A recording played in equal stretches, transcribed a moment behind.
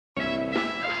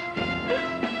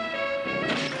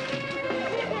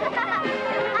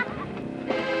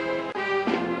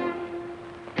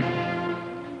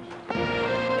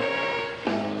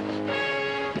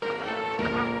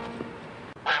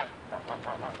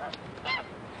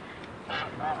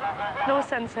No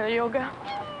sense, Seryoga.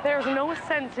 There's no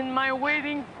sense in my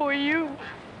waiting for you.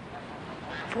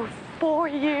 For 4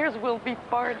 years we'll be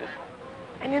parted.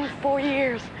 And in 4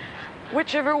 years,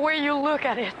 whichever way you look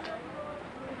at it,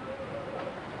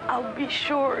 I'll be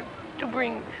sure to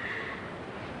bring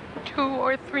 2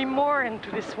 or 3 more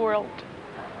into this world.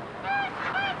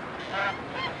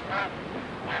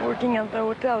 Working at the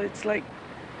hotel, it's like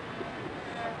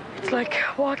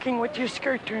walking with your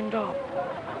skirt turned up.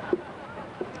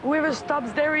 Whoever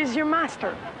stops there is your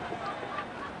master.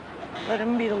 Let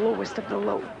him be the lowest of the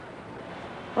low.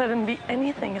 Let him be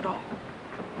anything at all.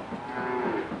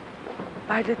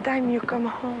 By the time you come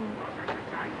home,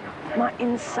 my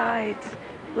insides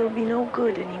will be no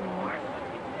good anymore.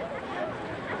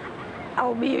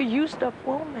 I'll be a used-up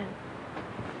woman.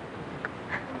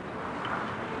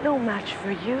 No match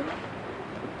for you.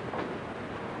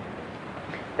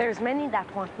 There's many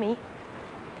that want me.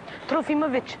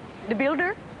 Trofimovich, the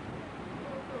builder,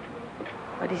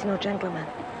 but he's no gentleman.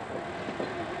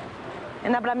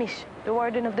 And Abramish, the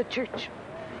warden of the church.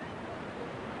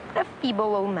 A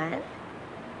feeble old man.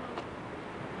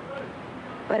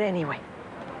 But anyway,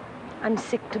 I'm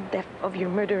sick to death of your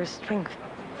murderous strength.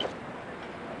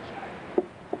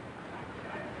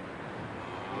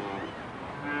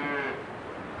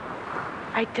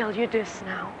 I tell you this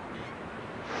now.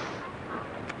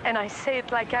 And I say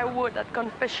it like I would at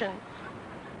confession.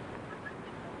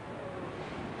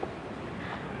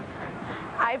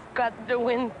 I've got the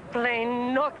wind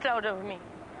plain knocked out of me.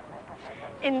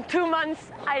 In 2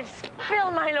 months, I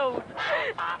spill my load.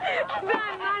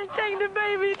 Then I take the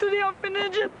baby to the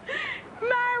orphanage and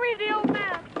marry the old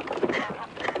man.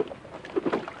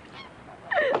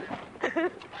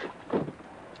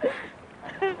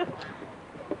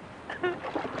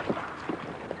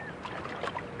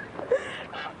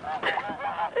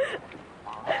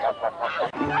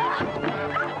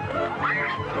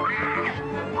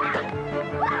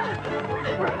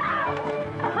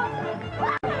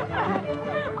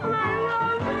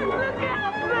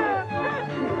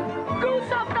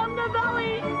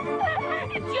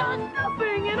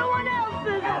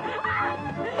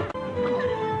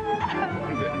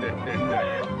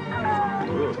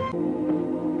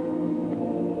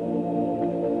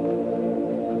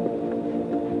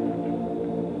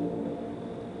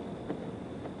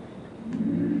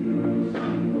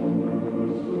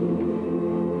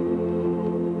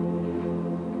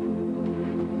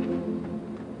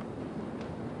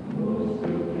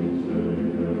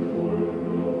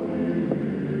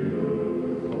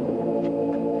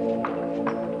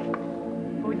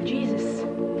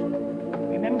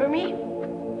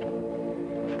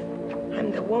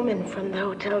 From the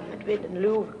hotel Madrid and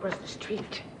Louvre across the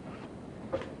street.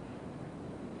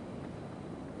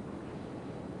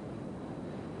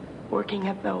 Working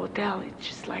at the hotel, it's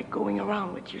just like going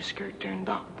around with your skirt turned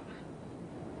up.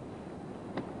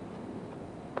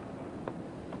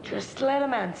 Just let a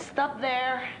man stop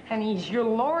there, and he's your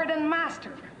lord and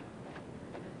master.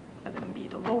 Let him be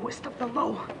the lowest of the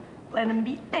low. Let him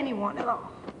be anyone at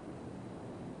all.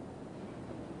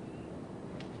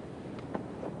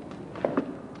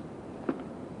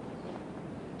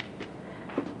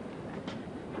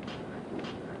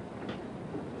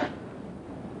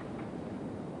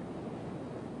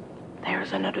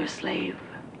 There's another slave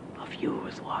of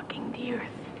yours walking the earth.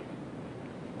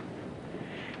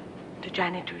 The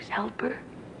janitor's helper,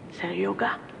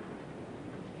 Seryoga.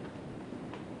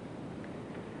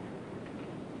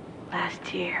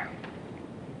 Last year,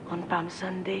 on Palm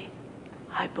Sunday,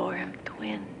 I bore him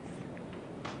twins.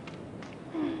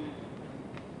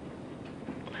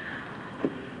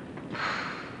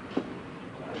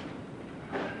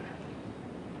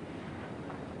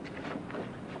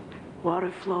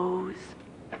 Water flows,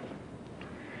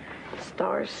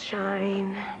 stars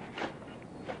shine,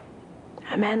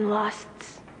 a man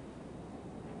lusts,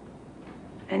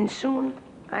 and soon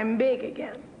I'm big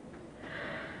again.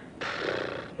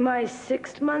 My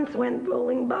 6th month went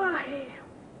rolling by.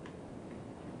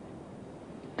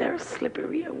 They're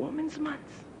slippery, a woman's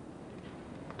months.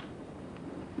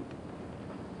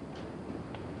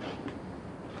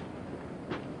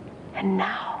 And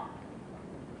now,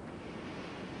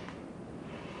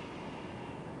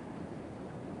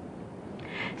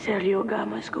 Seryoga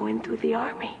must go into the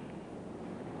army.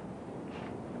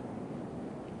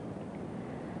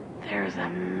 There's a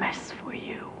mess for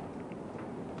you.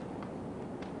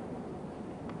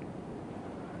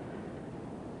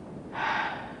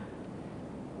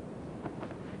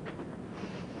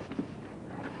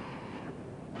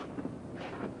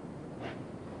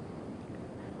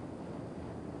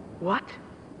 What?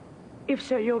 if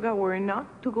Sir Yoga were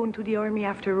not to go into the army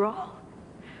after all?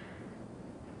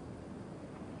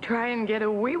 Try and get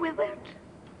away with it?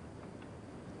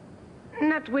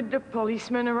 Not with the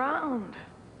policeman around.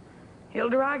 He'll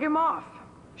drag him off,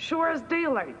 sure as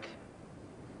daylight.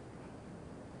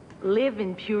 Live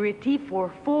in purity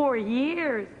for 4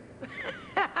 years.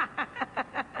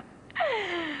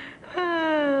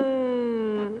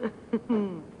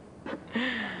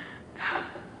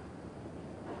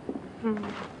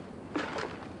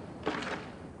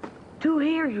 To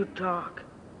hear you talk,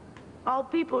 all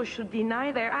people should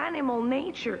deny their animal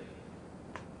nature.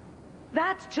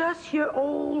 That's just your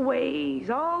old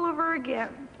ways all over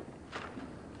again.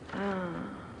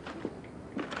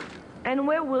 And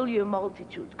where will your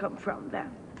multitude come from then?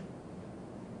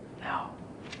 No.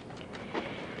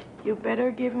 You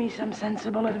better give me some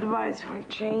sensible advice for a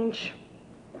change.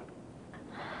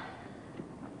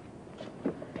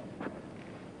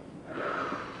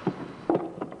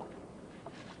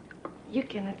 You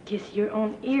cannot kiss your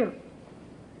own ear.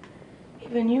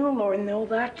 Even you, Lord, know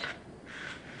that.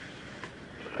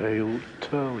 I'll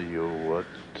tell you what.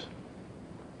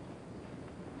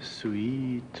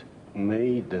 Sweet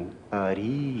maiden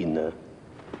Arina,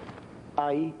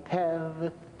 I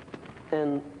have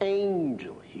an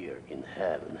angel here in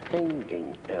heaven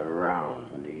hanging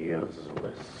around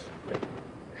uselessly.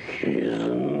 His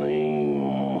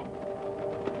name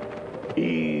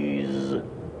is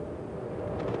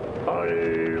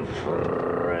Alfred.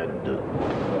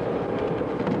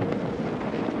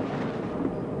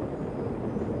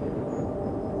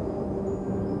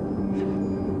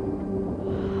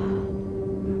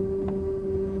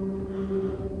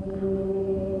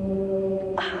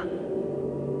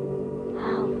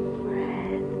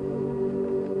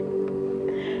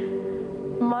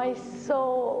 My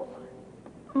soul,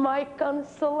 my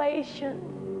consolation,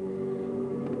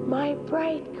 my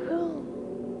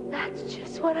bridegroom. That's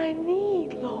just what I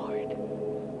need, Lord.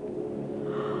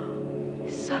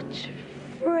 Such a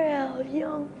frail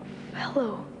young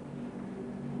fellow.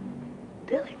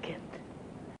 Delicate.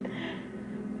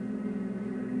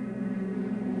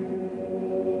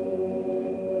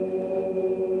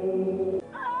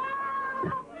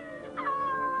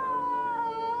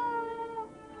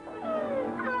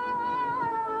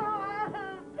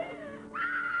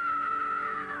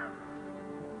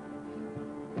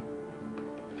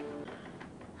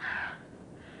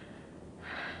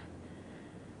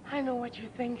 I know what you're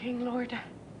thinking, Lord.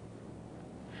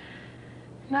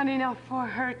 Not enough for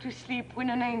her to sleep with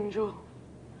an angel.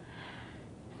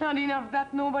 Not enough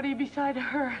that nobody beside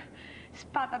her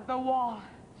spat at the wall,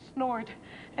 snored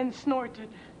and snorted.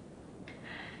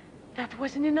 That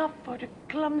wasn't enough for the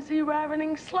clumsy,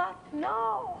 ravening slut.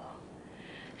 No.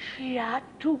 She had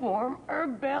to warm her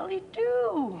belly,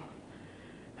 too.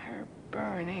 Her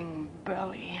burning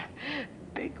belly,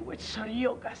 big with Sir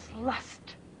Yoga's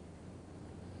lust.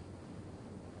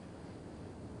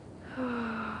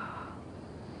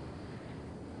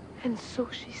 And so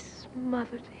she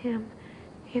smothered him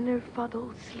in her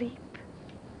fuddled sleep.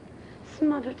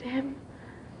 Smothered him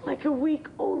like a weak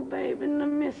old babe in the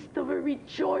midst of a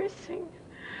rejoicing.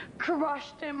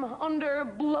 Crushed him under a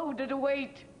bloated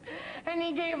weight. And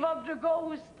he gave up the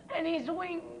ghost and his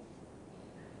wings.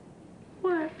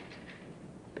 Wept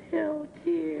pale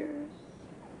tears.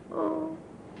 Oh.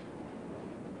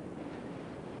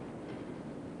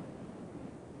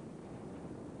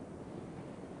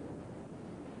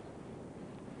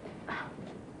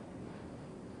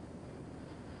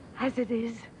 As it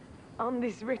is on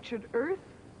this wretched earth,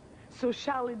 so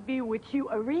shall it be with you,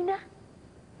 Arena,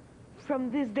 from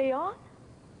this day on.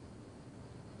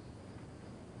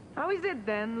 How is it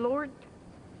then, Lord?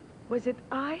 Was it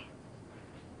I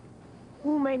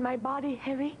who made my body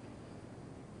heavy?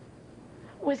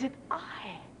 Was it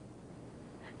I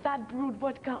that brewed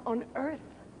vodka on earth?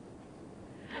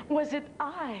 Was it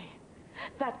I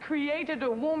that created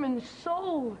a woman's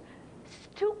soul,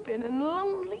 stupid and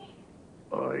lonely?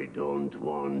 I don't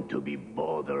want to be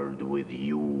bothered with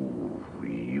you,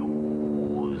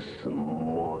 you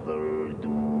smothered